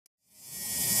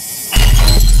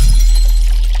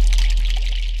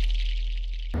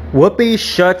Whoopi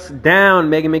shuts down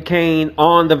Meghan McCain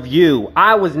on The View.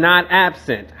 I was not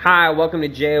absent. Hi, welcome to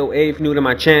JOA. If you're new to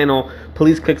my channel,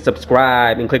 please click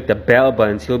subscribe and click the bell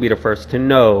button so you'll be the first to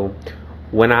know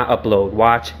when I upload.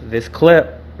 Watch this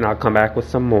clip and I'll come back with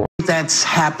some more. That's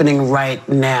happening right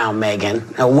now,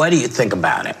 Meghan. Now, what do you think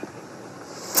about it?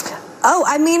 Oh,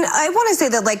 I mean, I want to say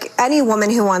that, like, any woman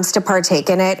who wants to partake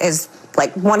in it is,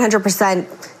 like,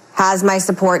 100% has my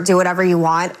support. Do whatever you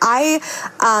want. I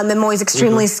am always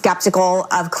extremely skeptical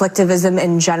of collectivism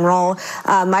in general.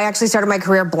 I actually started my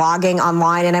career blogging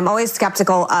online, and I'm always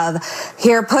skeptical of,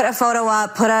 here, put a photo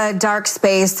up, put a dark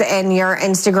space in your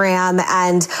Instagram,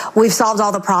 and we've solved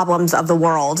all the problems of the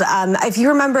world. If you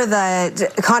remember the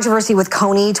controversy with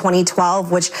Coney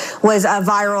 2012, which was a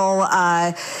viral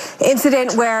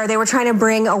incident where they were trying to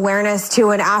bring awareness to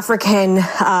an African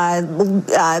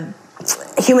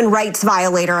human rights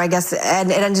violator, I guess,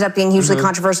 and it ended up being hugely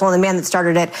controversial, and the man that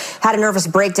started it had a nervous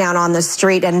breakdown on the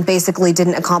street and basically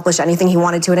didn't accomplish anything he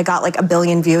wanted to, and it got like 1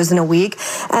 billion views in a week.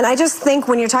 And I just think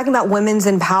when you're talking about women's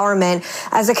empowerment,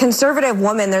 as a conservative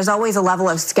woman, there's always a level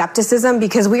of skepticism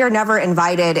because we are never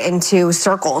invited into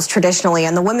circles traditionally.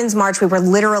 And the Women's March, we were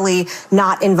literally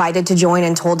not invited to join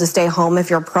and told to stay home if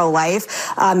you're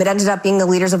pro-life. It ended up being the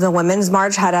leaders of the Women's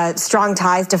March had a strong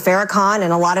ties to Farrakhan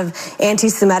and a lot of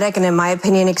anti-Semitic and, in my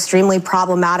opinion, extremely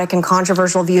problematic and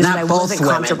controversial views that I wasn't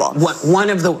comfortable.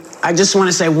 I just want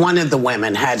to say one of the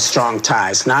women had strong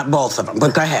ties, not both of them,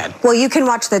 but go ahead. Well, you can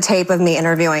watch the tape of me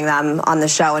interviewing them on the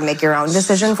show and make your own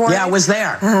decision for it. Yeah, I was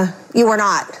there. You were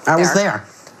not. I was there.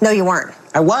 No, you weren't.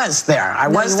 I was there. I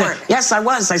was there. Yes, I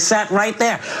was. I sat right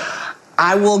there.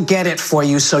 I will get it for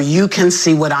you so you can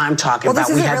see what I'm talking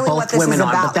about. We had both women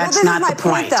on, but that's not the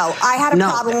point. Though. I had a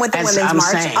problem with the Women's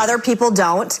March. Other people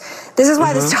don't. This is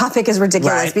why this topic is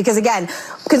ridiculous. Because, again,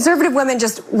 conservative women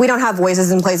we don't have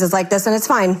voices in places like this, and it's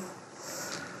fine.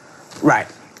 Right.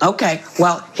 Okay.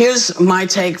 Well, here's my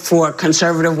take for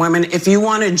conservative women. If you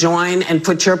want to join and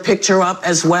put your picture up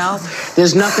as well,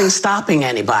 there's nothing stopping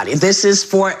anybody. This is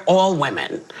for all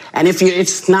women. And if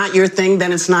it's not your thing,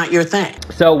 then it's not your thing.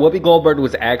 So Whoopi Goldberg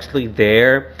was actually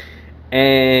there.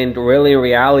 And really, in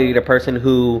reality, the person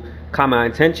who caught my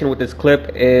attention with this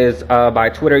clip is by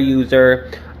a Twitter user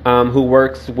who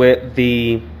works with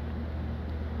the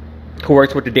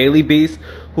Daily Beast,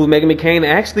 who Meghan McCain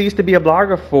actually used to be a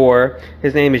blogger for.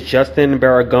 His name is Justin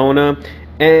Baragona.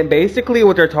 And basically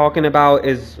what they're talking about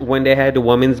is when they had the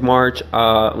Women's March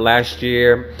last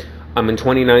year, in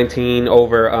 2019,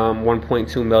 over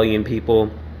 1.2 million people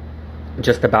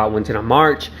just about went to the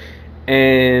march.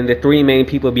 And the three main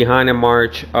people behind the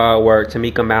march were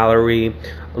Tamika Mallory,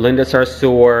 Linda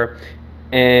Sarsour,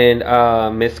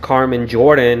 and Miss Carmen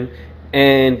Jordan.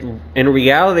 And in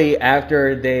reality,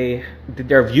 after they did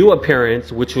their View appearance,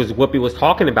 which was Whoopi was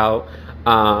talking about,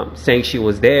 saying she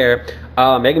was there,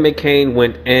 Meghan McCain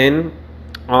went in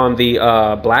on the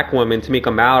black woman,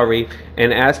 Tamika Mallory,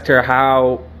 and asked her,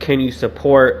 how can you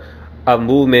support a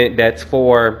movement that's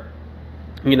for,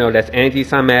 that's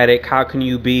anti-Semitic? How can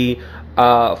you be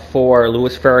for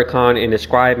Louis Farrakhan and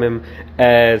describe him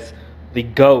as the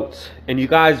GOAT? And you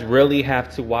guys really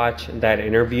have to watch that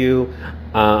interview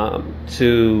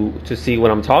to see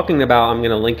what I'm talking about. I'm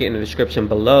going to link it in the description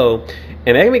below.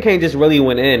 And Meghan McCain just really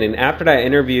went in. And after that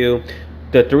interview,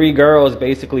 the three girls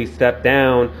basically stepped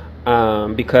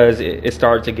down because it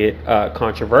started to get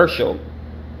controversial.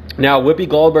 Now, Whoopi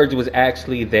Goldberg was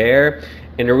actually there.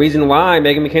 And the reason why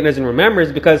Meghan McCain doesn't remember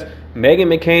is because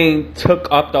Meghan McCain took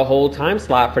up the whole time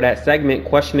slot for that segment,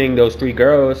 questioning those three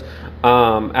girls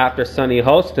after Sunny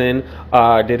Hostin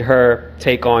did her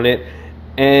take on it.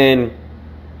 And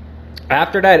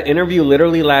after that interview,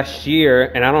 literally last year,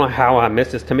 and I don't know how I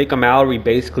missed this, Tamika Mallory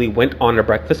basically went on The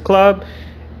Breakfast Club,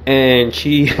 and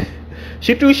she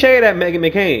threw shade at Meghan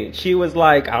McCain. She was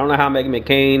like, I don't know how Meghan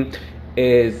McCain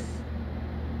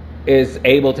is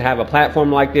able to have a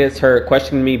platform like this. Her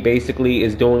questioning me basically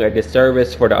is doing a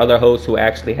disservice for the other hosts who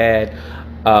actually had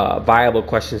viable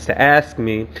questions to ask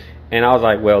me. And I was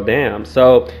like, well, damn.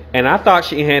 So, and I thought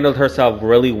she handled herself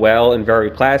really well and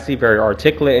very classy, very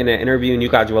articulate in that interview, and you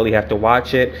guys really have to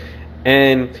watch it.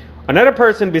 And another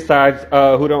person besides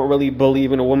who don't really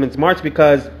believe in a women's march,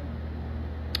 because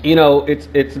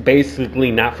it's basically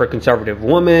not for conservative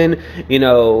women.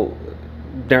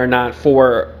 They're not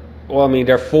for, well, I mean,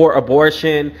 they're for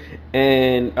abortion,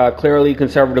 and clearly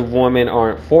conservative women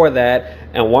aren't for that.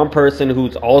 And one person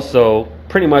who's also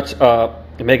pretty much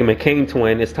Meghan McCain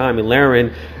twin is Tomi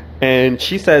Lahren, and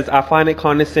she says, I find it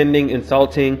condescending,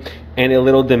 insulting, and a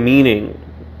little demeaning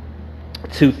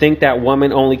to think that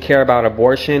women only care about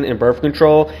abortion and birth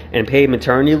control and paid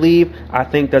maternity leave, I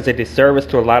think does a disservice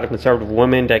to a lot of conservative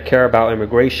women that care about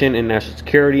immigration and national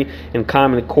security and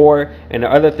Common Core and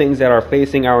the other things that are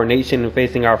facing our nation and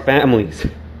facing our families.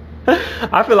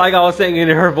 I feel like I was saying it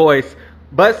in her voice.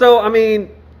 But so, I mean,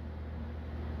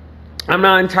 I'm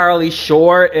not entirely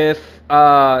sure if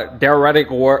their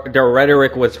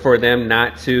rhetoric was for them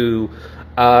not to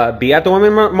be at the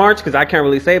Women's March, because I can't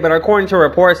really say. But according to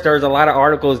reports, there's a lot of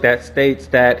articles that states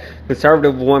that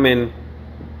conservative women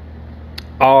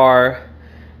are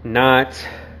not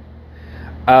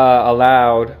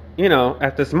allowed, you know,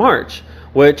 at this march.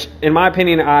 Which, in my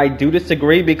opinion, I do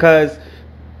disagree, because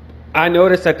I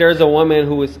noticed that there's a woman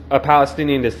who is a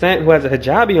Palestinian descent who has a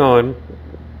hijabi on,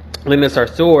 Linda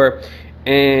Sarsour,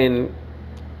 and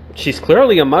she's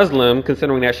clearly a Muslim,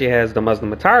 considering that she has the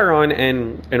Muslim attire on,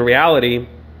 and in reality,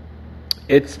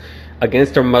 it's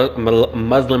against her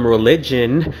Muslim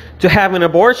religion to have an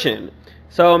abortion.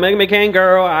 So, Meghan McCain,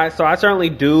 girl, I certainly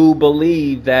do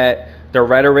believe that the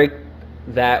rhetoric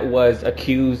that was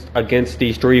accused against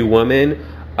these three women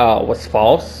was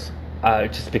false.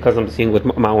 Just because I'm seeing with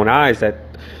my own eyes that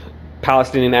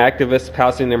Palestinian activists,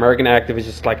 Palestinian American activists,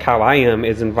 just like how I am,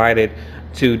 is invited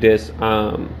to this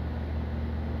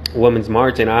women's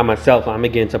march, and I myself, I'm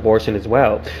against abortion as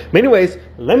well. But anyways,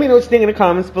 let me know what you think in the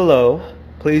comments below.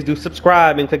 Please do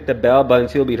subscribe and click the bell button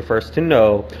so you'll be the first to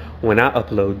know when I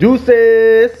upload.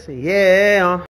 Deuces! Yeah!